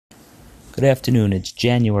Good afternoon. It's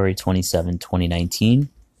January 27, 2019,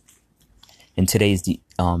 and today's the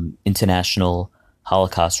International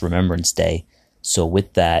Holocaust Remembrance Day. So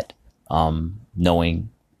with that, knowing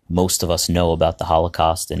most of us know about the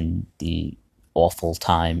Holocaust and the awful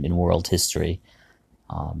time in world history,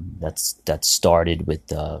 that started with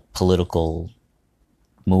the political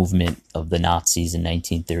movement of the Nazis in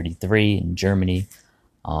 1933 in Germany,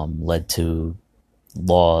 led to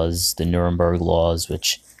laws, the Nuremberg laws,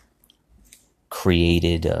 which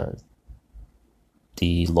created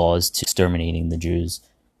the laws to exterminating the Jews,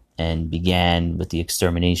 and began with the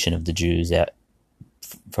extermination of the Jews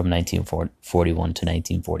from 1941 to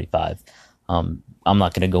 1945. I'm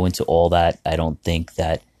not going to go into all that. I don't think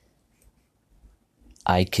that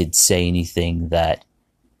I could say anything that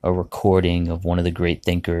a recording of one of the great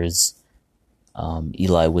thinkers, Elie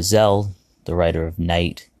Wiesel, the writer of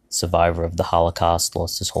Night, survivor of the Holocaust,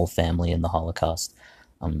 lost his whole family in the Holocaust,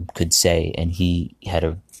 could say. And he had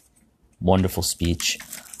a wonderful speech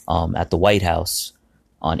at the White House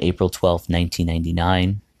on April 12th,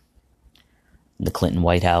 1999, in the Clinton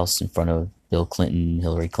White House, in front of Bill Clinton,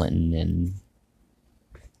 Hillary Clinton, and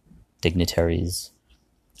dignitaries.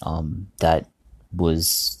 That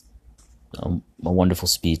was a wonderful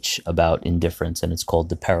speech about indifference, and it's called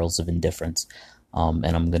The Perils of Indifference. And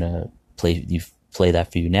I'm going to play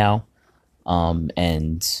that for you now.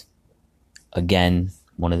 And again,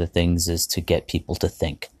 one of the things is to get people to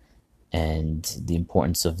think. And the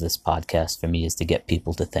importance of this podcast for me is to get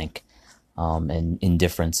people to think. And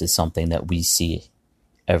indifference is something that we see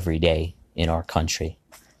every day in our country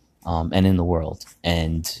and in the world.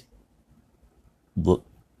 And Elie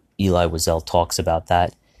Wiesel talks about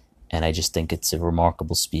that. And I just think it's a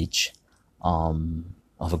remarkable speech of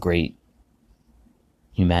a great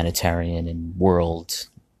humanitarian and world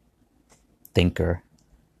thinker,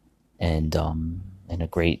 and a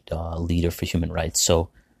great leader for human rights. So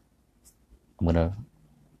I'm going to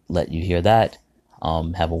let you hear that.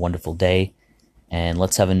 Have a wonderful day, and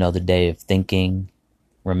let's have another day of thinking,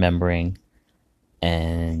 remembering,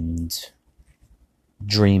 and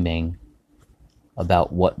dreaming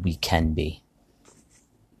about what we can be.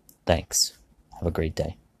 Thanks. Have a great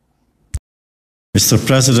day. Mr.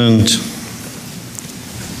 President,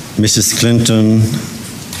 Mrs. Clinton,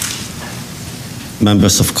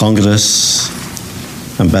 members of Congress,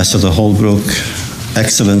 Ambassador Holbrooke,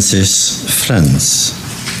 Excellencies, friends.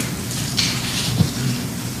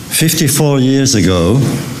 54 years ago,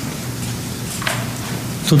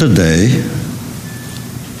 to the day,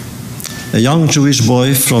 a young Jewish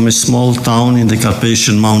boy from a small town in the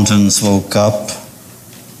Carpathian Mountains woke up,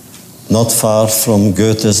 not far from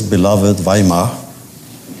Goethe's beloved Weimar,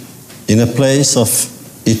 in a place of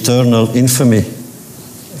eternal infamy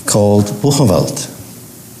called Buchenwald.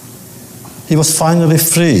 He was finally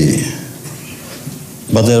free,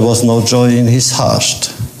 but there was no joy in his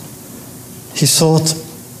heart. He thought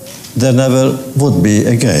there never would be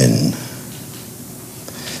again.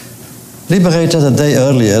 Liberated a day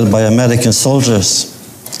earlier by American soldiers,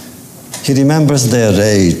 he remembers their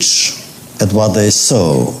rage at what they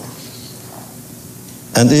saw.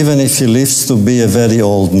 And even if he lives to be a very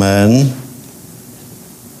old man,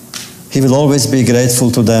 he will always be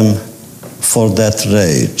grateful to them for that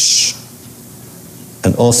rage,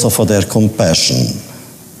 and also for their compassion.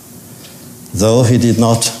 Though he did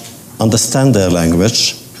not understand their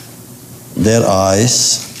language, their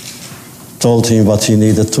eyes told him what he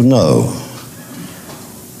needed to know.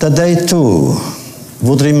 That they too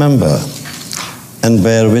would remember and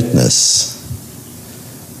bear witness.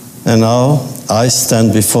 And now I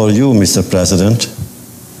stand before you, Mr. President,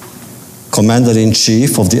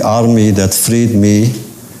 Commander-in-Chief of the army that freed me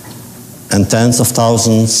and tens of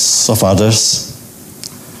thousands of others,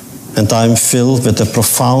 and I am filled with a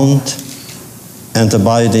profound and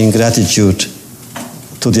abiding gratitude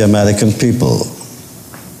to the American people.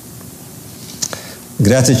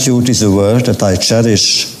 Gratitude is a word that I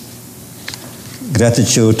cherish.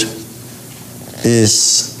 Gratitude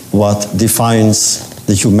is what defines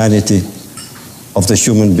the humanity of the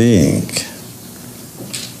human being.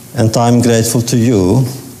 And I'm grateful to you,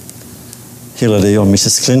 Hillary or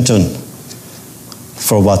Mrs. Clinton,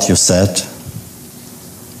 for what you said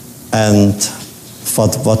and for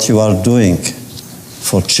what you are doing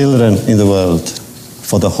for children in the world,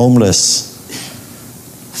 for the homeless,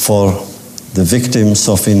 for the victims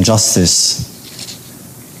of injustice,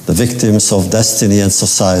 the victims of destiny and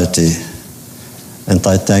society. And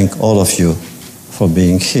I thank all of you for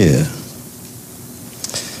being here.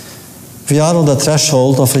 We are on the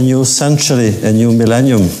threshold of a new century, a new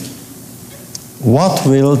millennium. What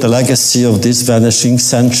will the legacy of this vanishing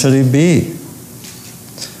century be?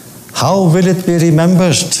 How will it be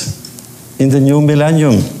remembered in the new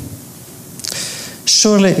millennium?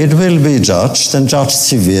 Surely it will be judged, and judged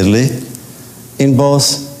severely, in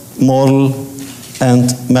both moral and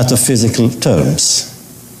metaphysical terms.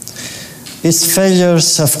 Its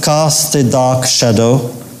failures have cast a dark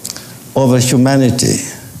shadow over humanity.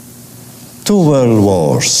 2 world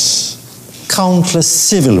wars, countless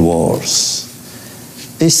civil wars,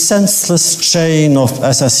 a senseless chain of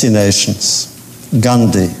assassinations,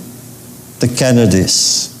 Gandhi, the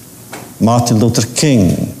Kennedys, Martin Luther King,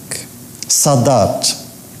 Sadat,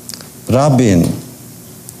 Rabin,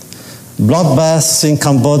 bloodbaths in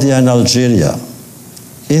Cambodia and Algeria,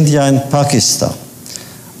 India and Pakistan,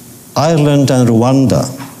 Ireland and Rwanda,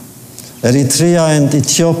 Eritrea and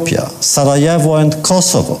Ethiopia, Sarajevo and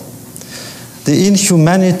Kosovo, the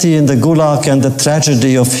inhumanity in the Gulag and the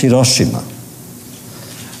tragedy of Hiroshima,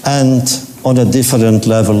 and on a different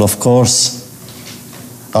level, of course,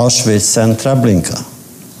 Auschwitz and Treblinka.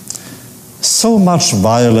 So much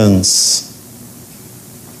violence,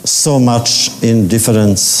 so much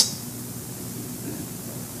indifference.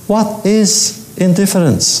 What is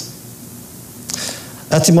indifference?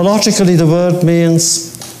 Etymologically, the word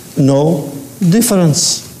means no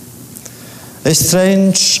difference. A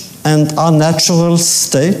strange and unnatural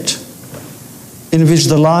state in which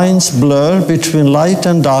the lines blur between light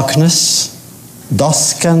and darkness,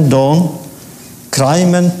 dusk and dawn,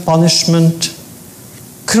 crime and punishment,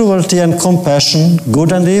 cruelty and compassion,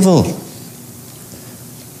 good and evil.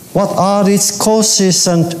 What are its causes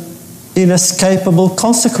and inescapable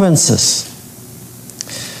consequences?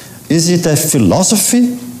 Is it a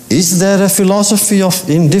philosophy? Is there a philosophy of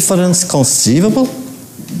indifference conceivable?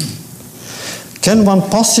 Can one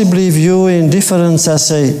possibly view indifference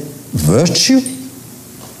as a virtue?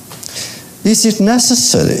 Is it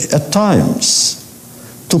necessary at times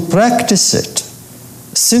to practice it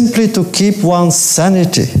simply to keep one's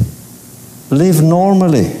sanity, live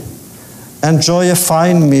normally, enjoy a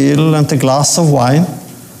fine meal and a glass of wine,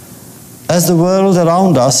 as the world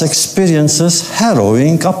around us experiences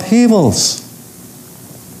harrowing upheavals?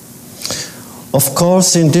 Of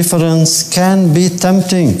course, indifference can be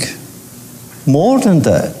tempting. More than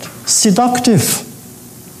that, seductive.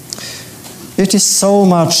 It is so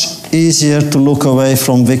much easier to look away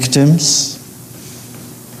from victims.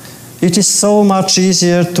 It is so much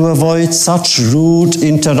easier to avoid such rude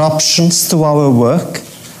interruptions to our work,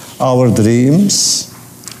 our dreams,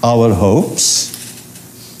 our hopes.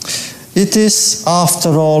 It is, after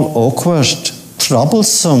all, awkward,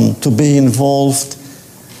 troublesome to be involved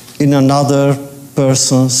in another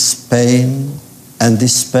person's pain and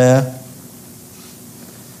despair.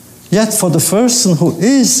 Yet for the person who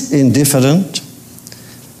is indifferent,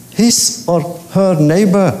 his or her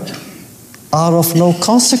neighbor are of no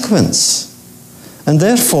consequence, and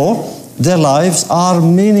therefore their lives are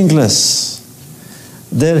meaningless.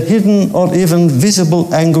 Their hidden or even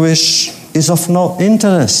visible anguish is of no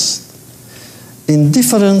interest.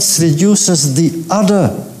 Indifference reduces the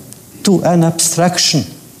other to an abstraction.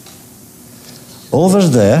 Over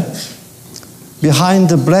there, behind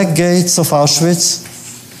the black gates of Auschwitz,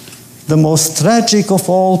 the most tragic of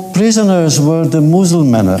all prisoners were the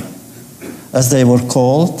Muselmänner, as they were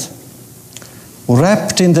called.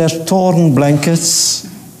 Wrapped in their torn blankets,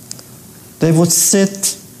 they would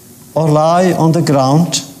sit or lie on the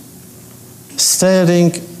ground,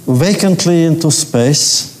 staring vacantly into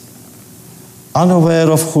space,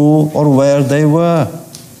 unaware of who or where they were,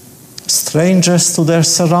 strangers to their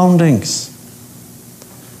surroundings.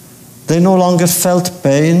 They no longer felt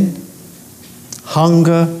pain,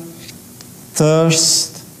 hunger,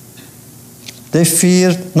 thirst. They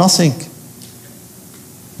feared nothing.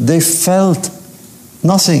 They felt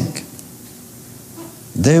nothing.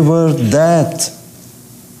 They were dead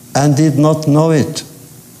and did not know it.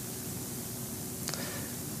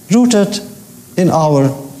 Rooted in our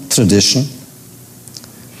tradition,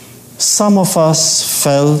 some of us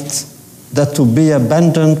felt that to be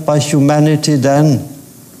abandoned by humanity then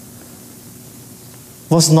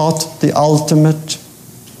was not the ultimate.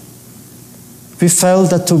 We felt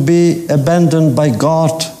that to be abandoned by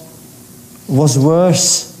God was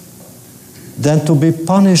worse than to be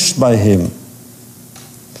punished by Him.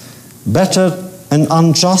 Better an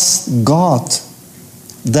unjust God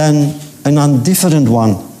than an indifferent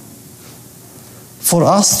one. For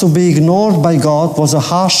us to be ignored by God was a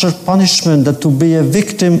harsher punishment than to be a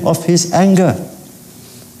victim of His anger.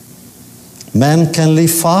 Man can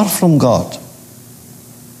live far from God,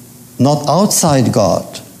 not outside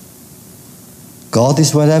God. God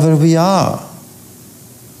is wherever we are,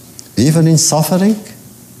 even in suffering.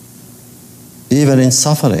 Even in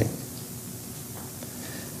suffering.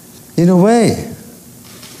 in a way,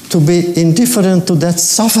 to be indifferent to that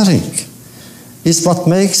suffering is what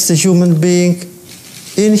makes the human being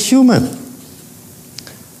inhuman.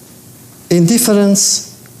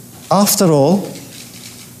 Indifference, after all,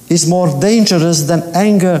 is more dangerous than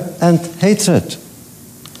anger and hatred.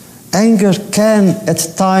 Anger can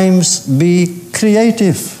at times be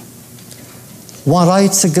creative. One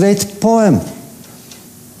writes a great poem,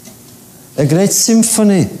 a great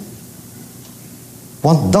symphony.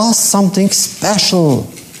 One does something special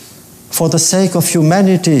for the sake of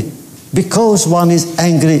humanity because one is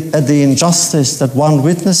angry at the injustice that one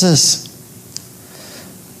witnesses.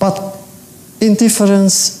 But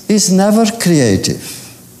indifference is never creative.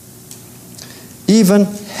 Even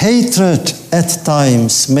hatred at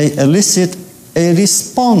times may elicit a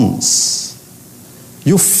response.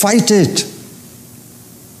 You fight it.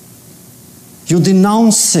 You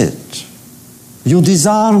denounce it. You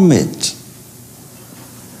disarm it.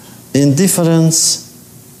 Indifference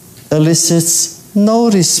elicits no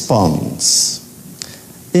response.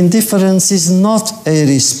 Indifference is not a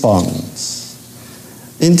response.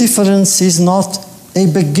 Indifference is not a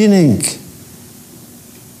beginning.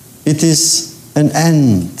 It is an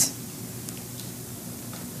end.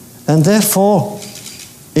 And therefore,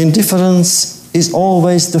 indifference is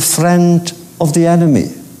always the friend of the enemy,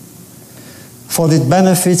 for it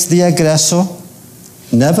benefits the aggressor,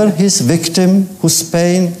 never his victim whose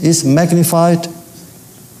pain is magnified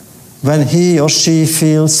when he or she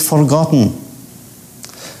feels forgotten.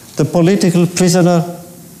 The political prisoner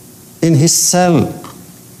in his cell,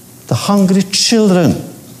 the hungry children,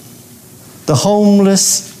 the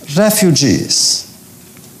homeless refugees,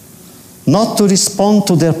 not to respond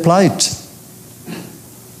to their plight,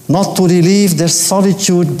 not to relieve their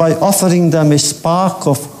solitude by offering them a spark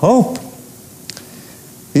of hope,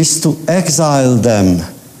 is to exile them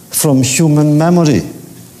from human memory.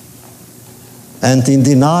 And in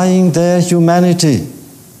denying their humanity,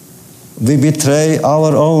 we betray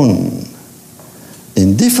our own.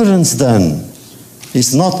 Indifference, then,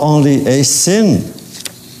 is not only a sin,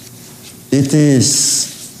 it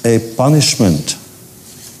is a punishment.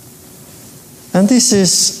 And this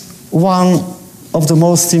is one of the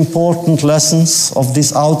most important lessons of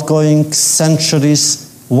these outgoing centuries'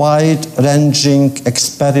 wide-ranging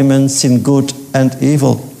experiments in good and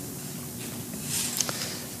evil.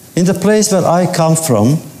 In the place where I come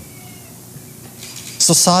from,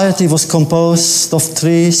 society was composed of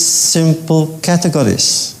three simple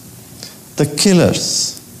categories: the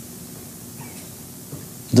killers,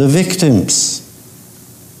 the victims,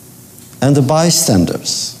 and the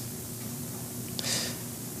bystanders.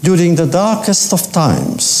 During the darkest of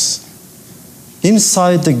times,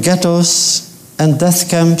 inside the ghettos and death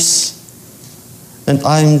camps, and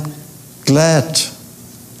I'm glad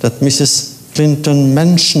that Mrs. Clinton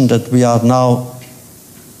mentioned that we are now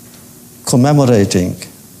commemorating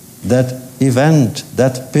that event,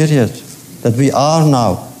 that period, that we are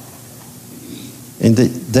now in the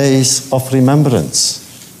days of remembrance.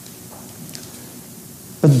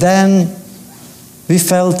 But then we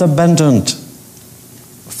felt abandoned,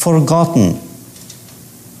 forgotten.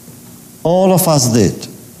 All of us did.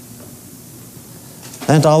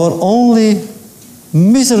 And our only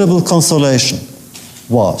miserable consolation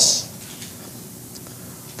was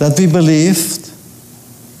that we believed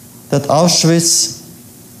that Auschwitz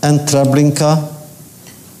and Treblinka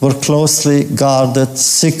were closely guarded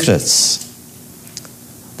secrets,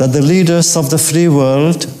 that the leaders of the free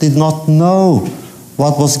world did not know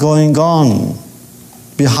what was going on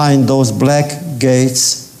behind those black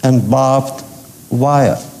gates and barbed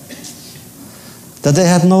wire, that they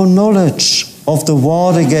had no knowledge of the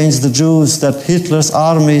war against the Jews that Hitler's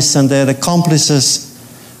armies and their accomplices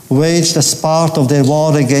waged as part of their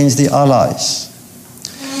war against the Allies.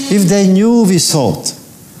 If they knew, we thought,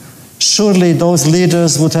 surely those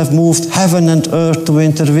leaders would have moved heaven and earth to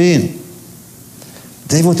intervene.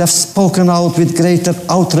 They would have spoken out with greater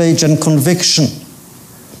outrage and conviction.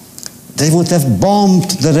 They would have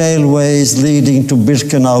bombed the railways leading to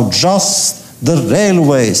Birkenau, just the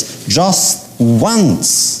railways, just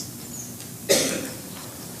once.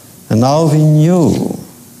 And now we knew,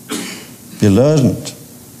 we learned,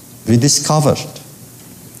 we discovered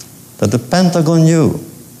that the Pentagon knew,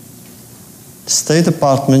 the State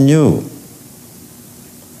Department knew,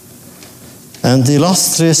 and the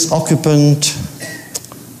illustrious occupant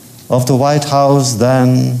of the White House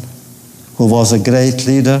then, who was a great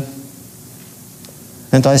leader,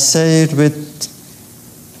 and I say it with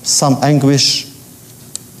some anguish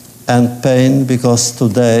and pain because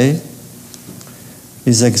today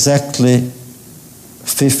is exactly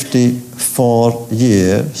 54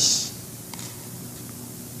 years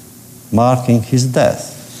marking his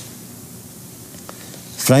death.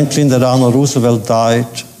 Franklin Delano Roosevelt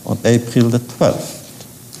died on April the 12th,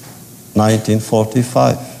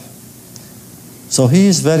 1945. So he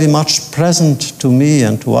is very much present to me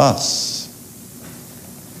and to us.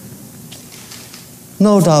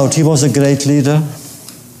 No doubt he was a great leader.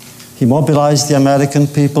 He mobilized the American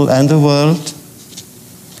people and the world,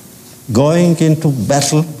 going into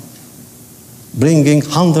battle, bringing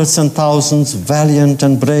hundreds and thousands of valiant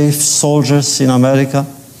and brave soldiers in America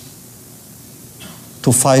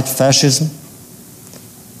to fight fascism,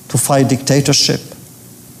 to fight dictatorship,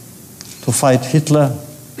 to fight Hitler.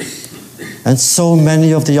 And so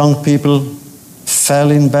many of the young people fell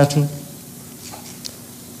in battle.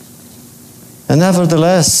 And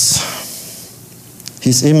nevertheless,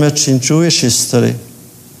 his image in Jewish history,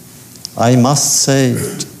 I must say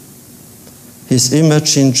it, his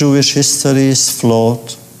image in Jewish history is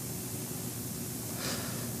flawed.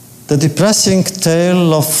 The depressing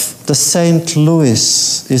tale of the St.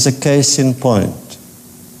 Louis is a case in point.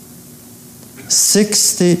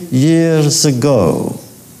 60 years ago,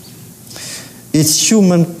 its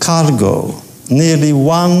human cargo, nearly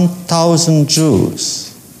 1,000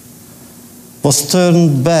 Jews, was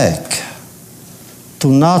turned back to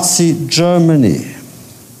Nazi Germany.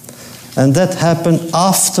 And that happened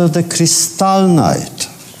after the Kristallnacht,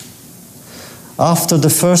 after the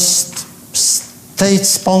first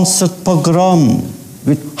state-sponsored pogrom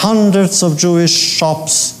with hundreds of Jewish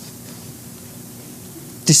shops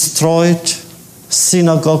destroyed,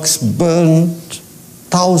 synagogues burned,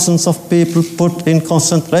 thousands of people put in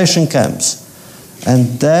concentration camps.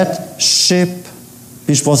 And that ship,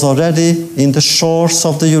 which was already in the shores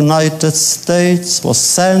of the United States, was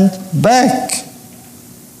sent back.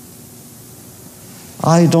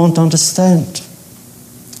 I don't understand.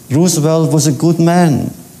 Roosevelt was a good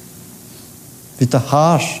man with a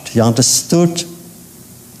heart. He understood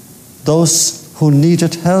those who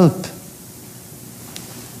needed help.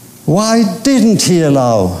 Why didn't he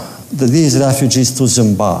allow these refugees to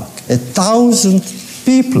disembark? 1,000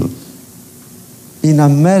 people in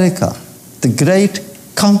America, the great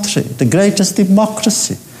country, the greatest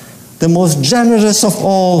democracy, the most generous of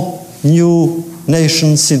all new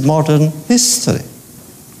nations in modern history.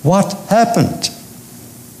 What happened?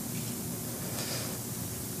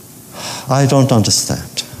 I don't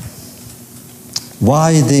understand.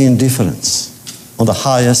 Why the indifference on the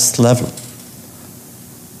highest level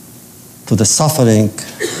to the suffering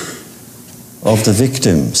of the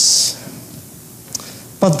victims?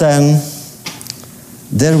 But then,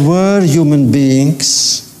 there were human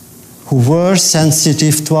beings who were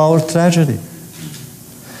sensitive to our tragedy.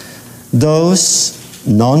 Those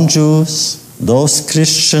non-Jews, those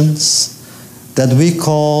Christians that we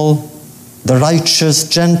call the righteous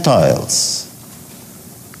Gentiles,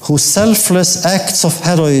 whose selfless acts of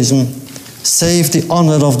heroism saved the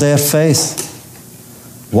honor of their faith.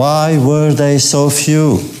 Why were they so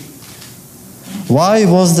few? Why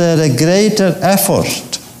was there a greater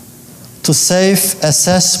effort to save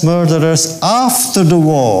SS murderers after the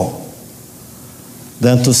war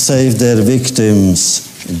than to save their victims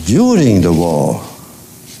during the war?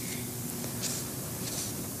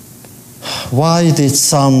 Why did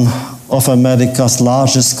some of America's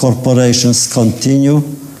largest corporations continue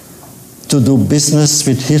to do business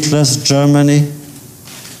with Hitler's Germany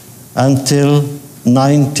until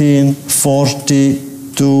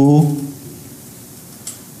 1942?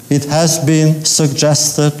 It has been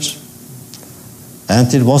suggested,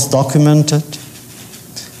 and it was documented,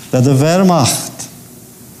 that the Wehrmacht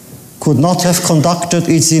could not have conducted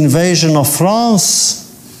its invasion of France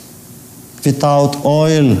without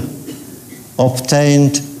oil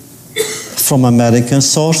obtained from American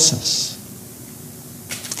sources.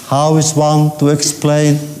 How is one to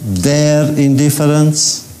explain their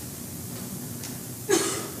indifference?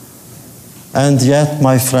 And yet,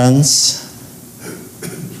 my friends,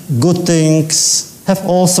 good things have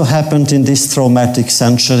also happened in this traumatic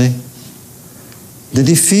century. The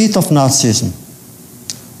defeat of Nazism,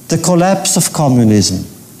 the collapse of communism,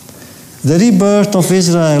 the rebirth of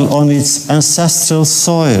Israel on its ancestral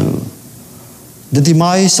soil, the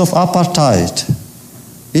demise of apartheid,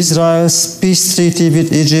 Israel's peace treaty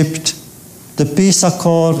with Egypt, the peace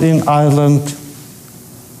accord in Ireland.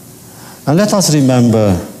 And let us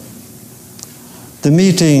remember the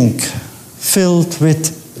meeting filled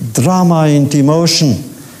with drama and emotion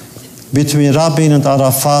between Rabin and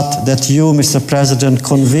Arafat that you, Mr. President,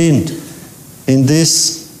 convened in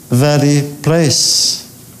this very place.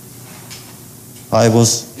 I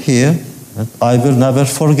was here, and I will never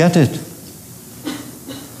forget it.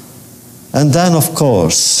 And then, of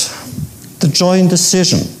course, the joint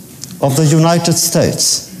decision of the United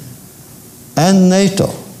States and NATO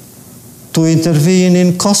to intervene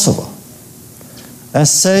in Kosovo and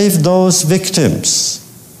save those victims,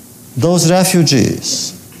 those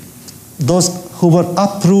refugees, those who were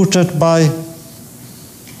uprooted by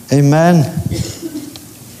a man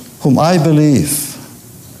whom I believe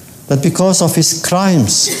that because of his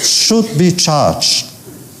crimes should be charged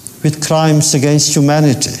with crimes against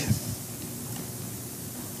humanity.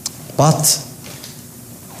 But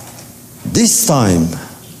this time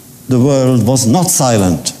the world was not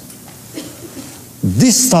silent.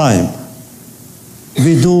 This time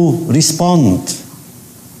we do respond.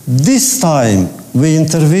 This time we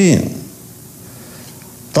intervene.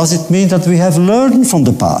 Does it mean that we have learned from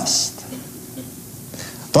the past?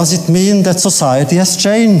 Does it mean that society has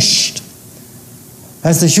changed?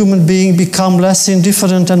 Has the human being become less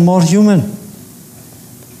indifferent and more human?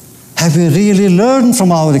 Have we really learned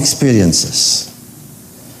from our experiences?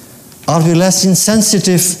 Are we less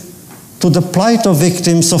insensitive to the plight of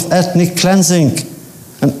victims of ethnic cleansing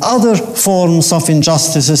and other forms of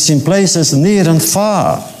injustices in places near and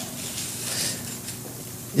far?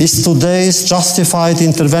 Is today's justified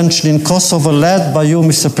intervention in Kosovo, led by you,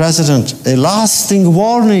 Mr. President, a lasting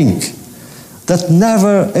warning that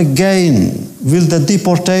never again will the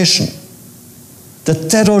deportation, the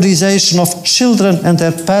terrorization of children and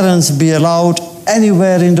their parents be allowed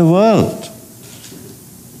anywhere in the world?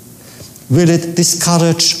 Will it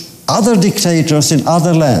discourage other dictators in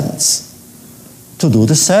other lands to do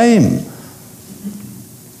the same?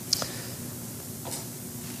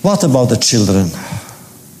 What about the children?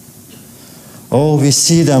 Oh, we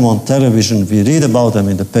see them on television, we read about them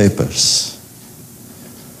in the papers.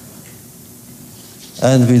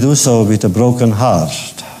 And we do so with a broken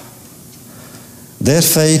heart. Their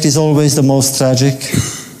fate is always the most tragic,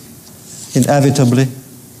 inevitably.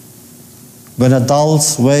 When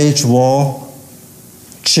adults wage war,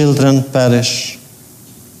 children perish.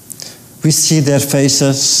 We see their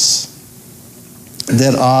faces,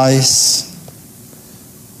 their eyes.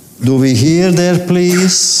 Do we hear their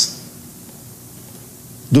pleas?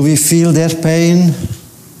 Do we feel their pain,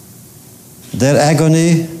 their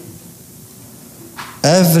agony?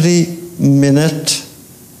 Every minute,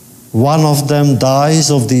 one of them dies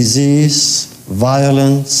of disease,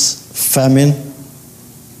 violence, famine.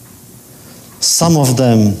 Some of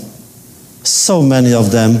them, so many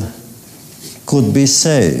of them, could be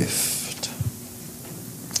saved.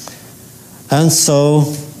 And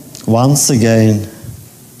so, once again,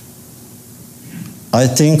 I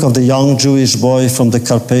think of the young Jewish boy from the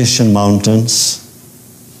Carpathian Mountains.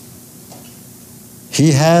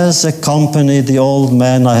 He has accompanied the old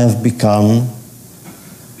man I have become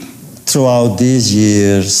throughout these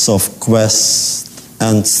years of quest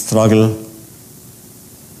and struggle.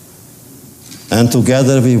 And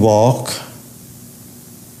together we walk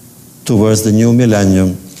towards the new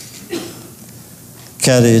millennium,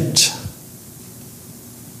 carried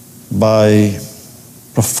by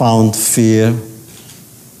profound fear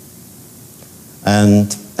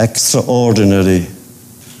and extraordinary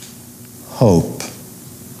hope.